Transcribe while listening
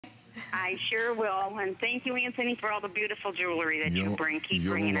I sure will. And thank you, Anthony, for all the beautiful jewelry that you bring. Keep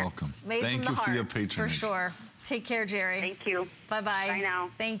bringing it. You're welcome. Made Thank from the you heart, for your patronage. for sure. Take care, Jerry. Thank you. Bye-bye. Bye now.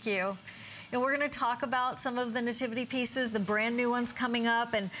 Thank you. And we're going to talk about some of the nativity pieces, the brand new ones coming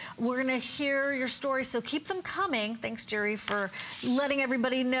up, and we're going to hear your stories, so keep them coming. Thanks, Jerry, for letting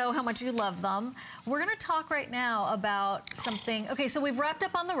everybody know how much you love them. We're going to talk right now about something. Okay, so we've wrapped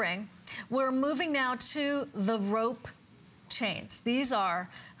up on the ring. We're moving now to the rope chains. These are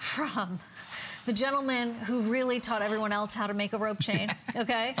from the gentleman who really taught everyone else how to make a rope chain,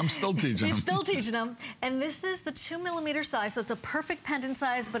 okay? I'm still teaching him. He's still teaching them. And this is the 2mm size, so it's a perfect pendant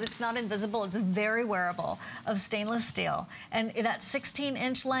size, but it's not invisible. It's very wearable, of stainless steel. And that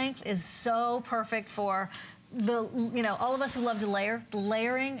 16-inch length is so perfect for the, you know, all of us who love to layer, the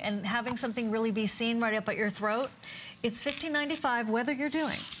layering and having something really be seen right up at your throat. It's $15.95 whether you're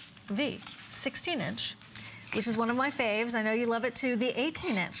doing the 16-inch, which is one of my faves. I know you love it too. The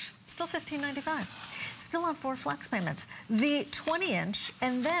 18-inch, still $15.95. Still on 4 flex payments. The 20-inch,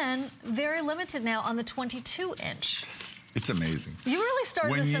 and then very limited now on the 22-inch. It's amazing. You really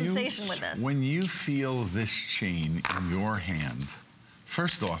started a sensation with this. When you feel this chain in your hand,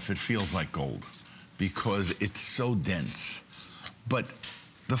 first off, it feels like gold because it's so dense. But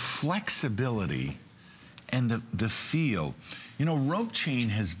the flexibility and the feel, you know, rope chain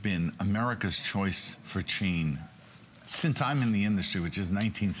has been America's choice for chain since I'm in the industry, which is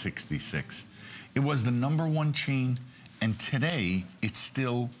 1966. It was the #1 chain, and today it's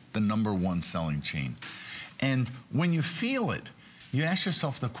still the #1 selling chain. And when you feel it, you ask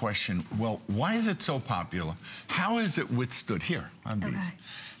yourself the question, well, why is it so popular? How has it withstood, here on these,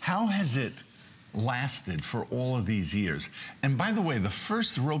 how has it lasted for all of these years? And by the way, the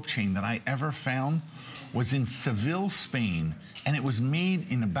first rope chain that I ever found was in Seville, Spain, and it was made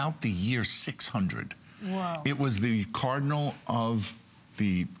in about the year 600. Whoa. It was the cardinal of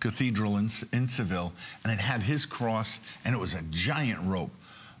the cathedral in Seville, and it had his cross, and it was a giant rope.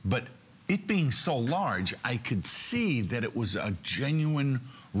 But it being so large, I could see that it was a genuine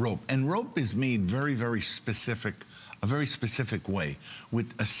rope. And rope is made very, very specific, a very specific way,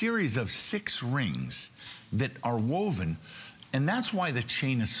 with a series of 6 rings that are woven, and that's why the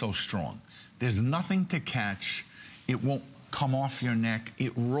chain is so strong. There's nothing to catch. It won't come off your neck.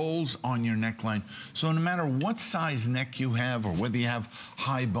 It rolls on your neckline. So no matter what size neck you have, or whether you have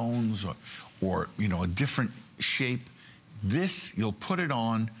high bones or you know, a different shape, this, you'll put it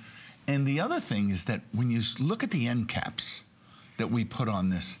on. And the other thing is that when you look at the end caps that we put on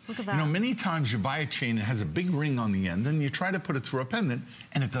this, look at that. You know, many times you buy a chain that has a big ring on the end, and you try to put it through a pendant,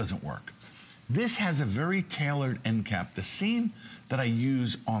 and it doesn't work. This has a very tailored end cap, the same that I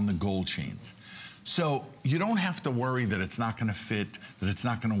use on the gold chains. So you don't have to worry that it's not gonna fit, that it's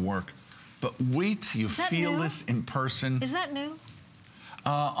not gonna work, but wait till you feel this in person. Is that new?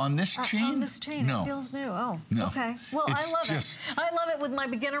 On this chain? On this chain, no. It feels new. Oh, no. Okay. Well, It's I love just, it. I love it with my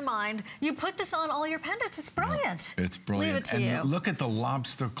beginner mind. You put this on all your pendants. It's brilliant. It's brilliant. Leave it to and you. Look at the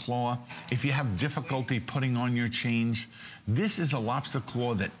lobster claw. If you have difficulty putting on your chains, this is a lobster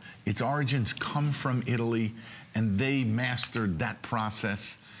claw that its origins come from Italy, and they mastered that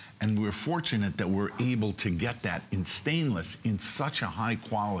process. And we're fortunate that we're able to get that in stainless in such a high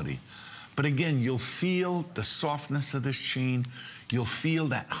quality. But again, you'll feel the softness of this chain. You'll feel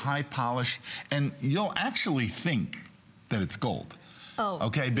that high polish, and you'll actually think that it's gold. Oh,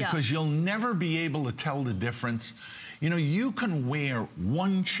 okay, because you'll never be able to tell the difference. You know, you can wear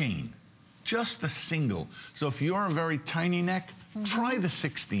one chain, just a single. So if you're a very tiny neck, try the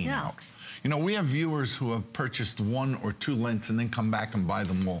 16 out. You know, we have viewers who have purchased 1 or 2 lengths and then come back and buy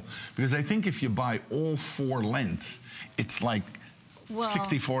them all. Because I think if you buy all 4 lengths, it's like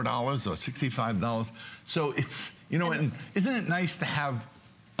 $64 or $65. So it's, you know, and isn't it nice to have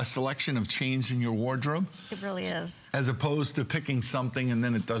a selection of chains in your wardrobe? It really is. As opposed to picking something and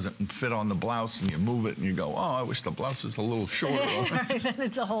then it doesn't fit on the blouse and you move it and you go, oh, I wish the blouse was a little shorter. Right, then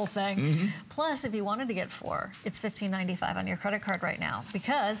it's a whole thing. Plus, if you wanted to get 4, it's $15.95 on your credit card right now,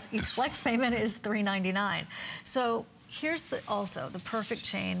 because each flex payment is $3.99. So here's also the perfect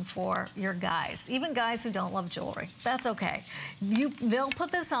chain for your guys, even guys who don't love jewelry. That's okay. They'll put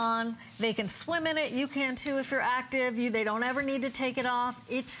this on. They can swim in it. You can too if you're active. They don't ever need to take it off.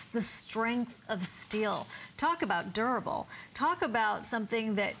 It's the strength of steel. Talk about durable. Talk about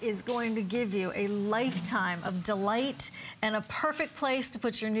something that is going to give you a lifetime of delight and a perfect place to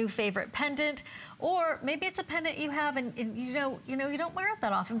put your new favorite pendant. Or maybe it's a pendant you have and you don't wear it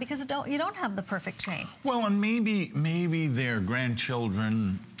that often because you don't have the perfect chain. Well, and maybe their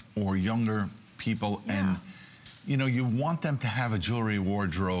grandchildren or younger people, and you know, you want them to have a jewelry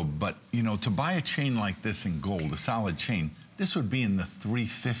wardrobe, but you know, to buy a chain like this in gold, a solid chain, this would be in the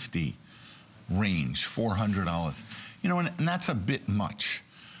 $350 range, $400. You know, and that's a bit much.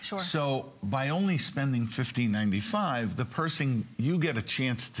 Sure. So by only spending $15.95, the person, you get a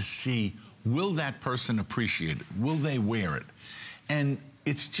chance to see, will that person appreciate it? Will they wear it? And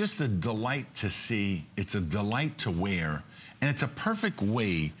it's just a delight to see. It's a delight to wear. And it's a perfect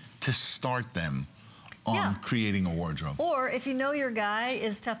way to start them on creating a wardrobe. Or if you know your guy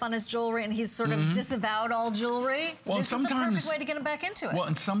is tough on his jewelry and he's sort of disavowed all jewelry, well, this is the perfect way to get him back into it. Well,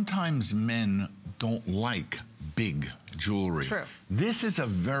 and sometimes men don't like big jewelry. True. This is a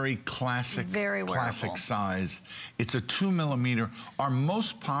very classic, classic size. It's a 2mm. Our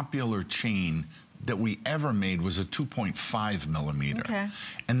most popular chain that we ever made was a 2.5mm. Okay.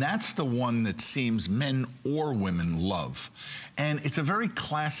 And that's the one that seems men or women love. And it's a very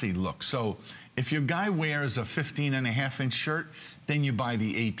classy look. So if your guy wears a 15.5-inch shirt, then you buy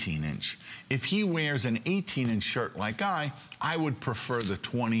the 18-inch. If he wears an 18-inch shirt like I would prefer the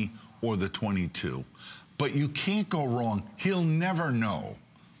 20 or the 22. But you can't go wrong. He'll never know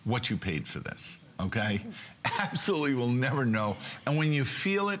what you paid for this, okay? Absolutely will never know. And when you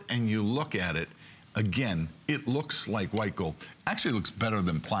feel it and you look at it, again, it looks like white gold. Actually, it looks better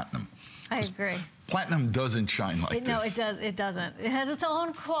than platinum. I agree. Platinum doesn't shine like this. No, it does. It doesn't. It has its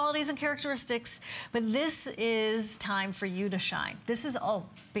own qualities and characteristics, but this is time for you to shine. This is all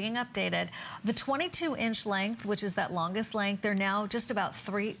being updated. The 22-inch length, which is that longest length, they're now just about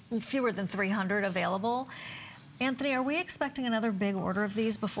fewer than 300 available. Anthony, are we expecting another big order of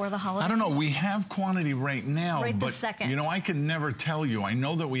these before the holidays? I don't know. We have quantity right now, right but this second. You know, I can never tell you. I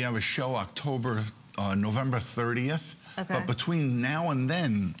know that we have a show November 30th, but between now and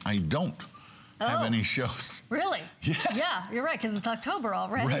then, I don't have any shows. Really? Yeah. Yeah, you're right, because it's October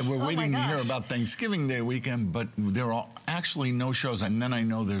already. Right, we're waiting to hear about Thanksgiving Day weekend, but there are actually no shows, and then I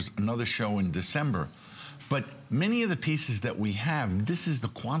know there's another show in December. But many of the pieces that we have, this is the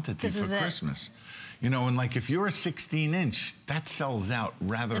quantity for Christmas. You know, and like if you're a 16-inch, that sells out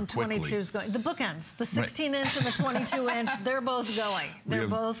rather quickly. And 22's going. The bookends, the 16-inch and the 22-inch, they're both going. They're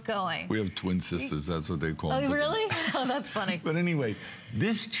both going. We have twin sisters. That's what they call them. Oh, really? Oh, that's funny. But anyway,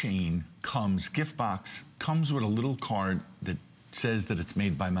 this chain comes, gift box, comes with a little card that says that it's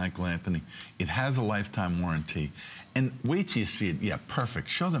made by Michael Anthony. It has a lifetime warranty. And wait till you see it. Yeah, perfect.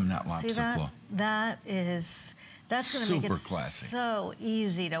 Show them that lobster claw. That's going to make it so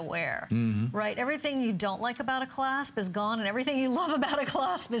easy to wear, right? Everything you don't like about a clasp is gone, and everything you love about a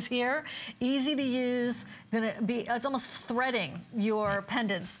clasp is here. Easy to use. It's almost threading your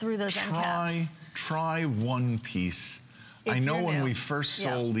pendants through those end caps. Try one piece. I know when we first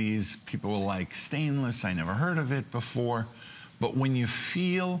sold these, people were like, stainless, I never heard of it before. But when you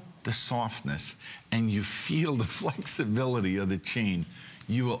feel the softness and you feel the flexibility of the chain,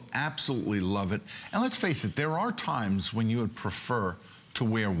 you will absolutely love it. And let's face it, there are times when you would prefer to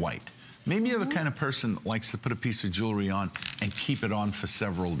wear white. Maybe you're the kind of person that likes to put a piece of jewelry on and keep it on for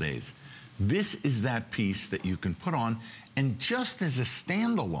several days. This is that piece that you can put on, and just as a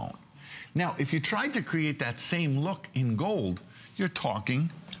standalone. Now, if you tried to create that same look in gold, you're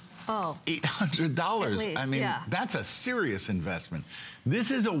talking $800. Least, I mean, that's a serious investment. This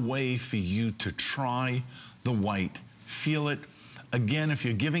is a way for you to try the white, feel it. Again, if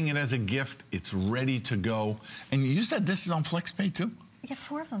you're giving it as a gift, it's ready to go. And you said this is on FlexPay too? You get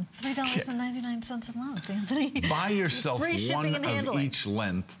 4 of them, $3.99 a month, Anthony. Buy yourself one of each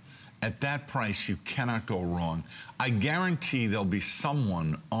length. At that price, you cannot go wrong. I guarantee there'll be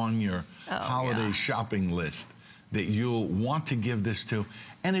someone on your holiday shopping list that you'll want to give this to.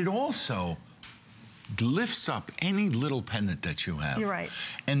 And it also lifts up any little pendant that you have. You're right.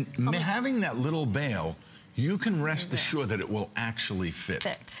 And having that little bail, you can rest assured that it will actually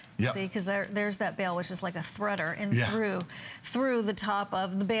fit. Yep. See, because there's that bail, which is like a threader in through the top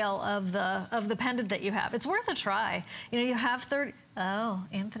of the bail of the pendant that you have. It's worth a try. You know, you have 30. Oh,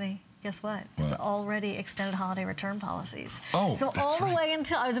 Anthony. Guess what? It's already extended holiday return policies. Oh, so all the way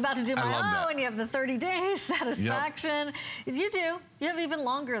until I was about to do my and you have the 30 days satisfaction. Yep. You do. You have even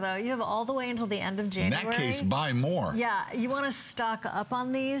longer though. You have all the way until the end of January. In that case, buy more. Yeah, you want to stock up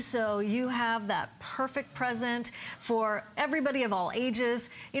on these so you have that perfect present for everybody of all ages.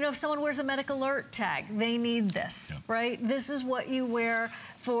 You know, if someone wears a medical alert tag, they need this, right? This is what you wear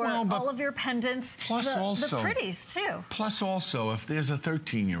for all of your pendants, the pretties too. Plus also, if there's a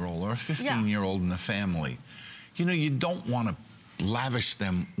 13-year-old or a 15-year-old in the family, you know, you don't want to lavish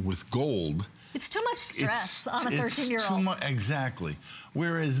them with gold. It's too much stress on a 13-year-old. Exactly.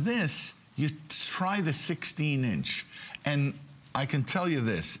 Whereas this, you try the 16-inch, and I can tell you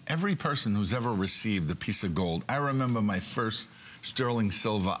this, every person who's ever received a piece of gold, I remember my first sterling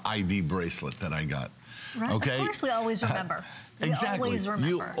silver ID bracelet that I got. Right. Okay? Of course, we always remember. Exactly. Always remember.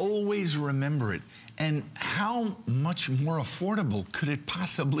 You always remember it. And how much more affordable could it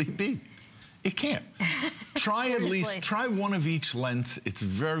possibly be? It can't. Try at least, try one of each length. It's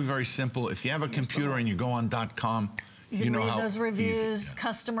very, very simple. If you have a computer and you go on .com, you know read how those reviews, easy,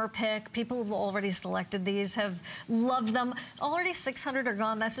 customer pick. People who've already selected these have loved them. Already 600 are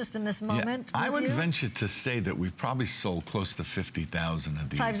gone. That's just in this moment. I would venture to say that we've probably sold close to 50,000 of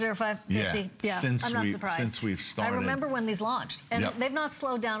these. 50550. Yeah. I'm not surprised. Since we've started. I remember when these launched, and they've not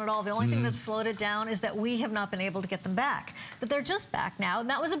slowed down at all. The only thing that's slowed it down is that we have not been able to get them back. But they're just back now, and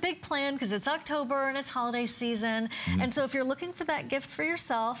that was a big plan because it's October and it's holiday season. And so if you're looking for that gift for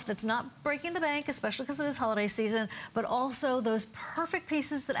yourself that's not breaking the bank, especially because it is holiday season, but also those perfect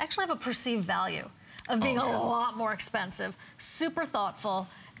pieces that actually have a perceived value of being a lot more expensive, super thoughtful,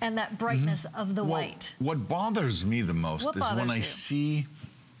 and that brightness of the white. What bothers me the most is when I see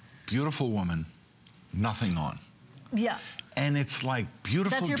beautiful woman, nothing on. Yeah. And it's like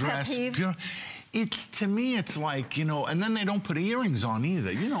beautiful That's your dress. pet peeve? It's, to me, it's like, you know, and then they don't put earrings on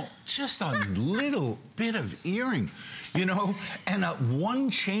either. You know, just a little bit of earring, you know, and one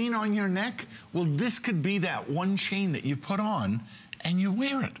chain on your neck. Well, this could be that one chain that you put on and you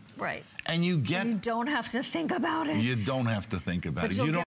wear it. Right. And you get... And you don't have to think about it. You don't have to think about it. You don't